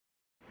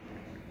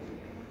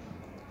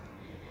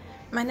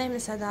My name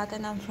is Saadat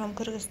and I'm from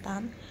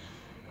Kyrgyzstan.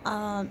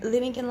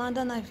 Living in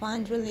London, I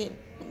find really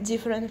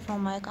different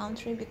from my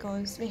country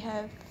because we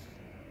have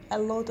a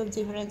lot of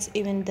difference,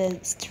 even the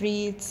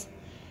streets,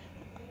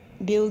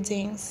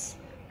 buildings,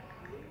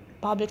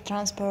 public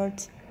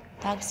transport,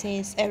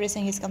 taxis,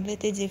 everything is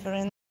completely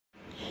different.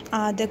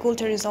 The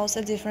culture is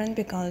also different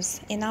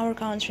because in our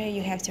country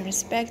you have to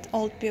respect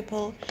old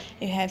people,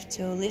 you have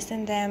to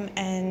listen them,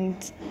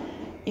 and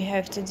you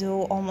have to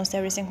do almost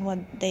everything what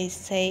they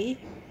say.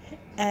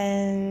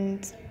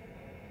 And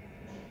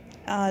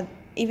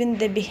even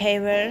the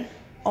behavior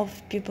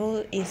of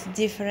people is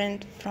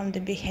different from the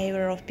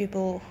behavior of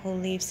people who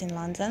lives in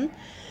London,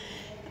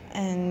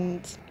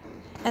 and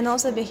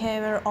also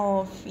behavior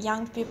of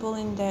young people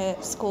in the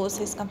schools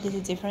is completely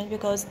different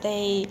because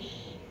they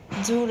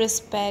do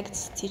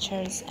respect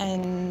teachers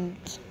and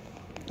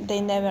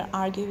they never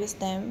argue with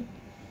them.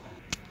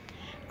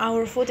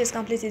 Our food is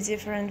completely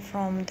different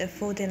from the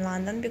food in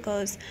London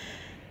because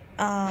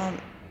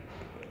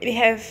we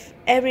have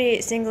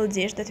every single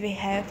dish that we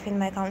have in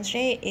my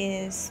country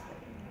is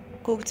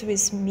cooked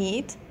with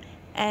meat,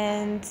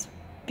 and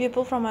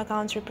people from my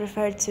country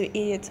prefer to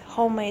eat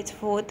homemade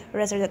food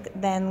rather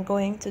than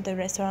going to the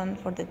restaurant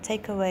for the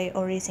takeaway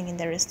or eating in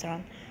the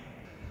restaurant.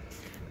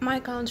 My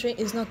country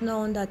is not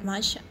known that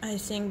much, I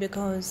think,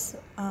 because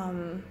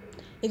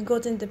it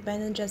got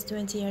independent just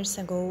 20 years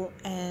ago,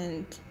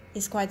 and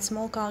it's quite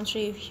small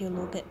country if you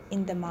look at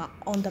in the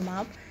on the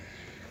map,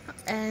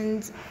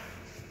 and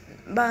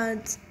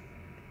but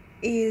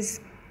is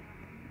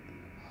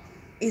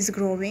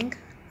growing,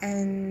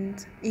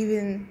 and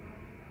even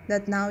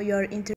that now you're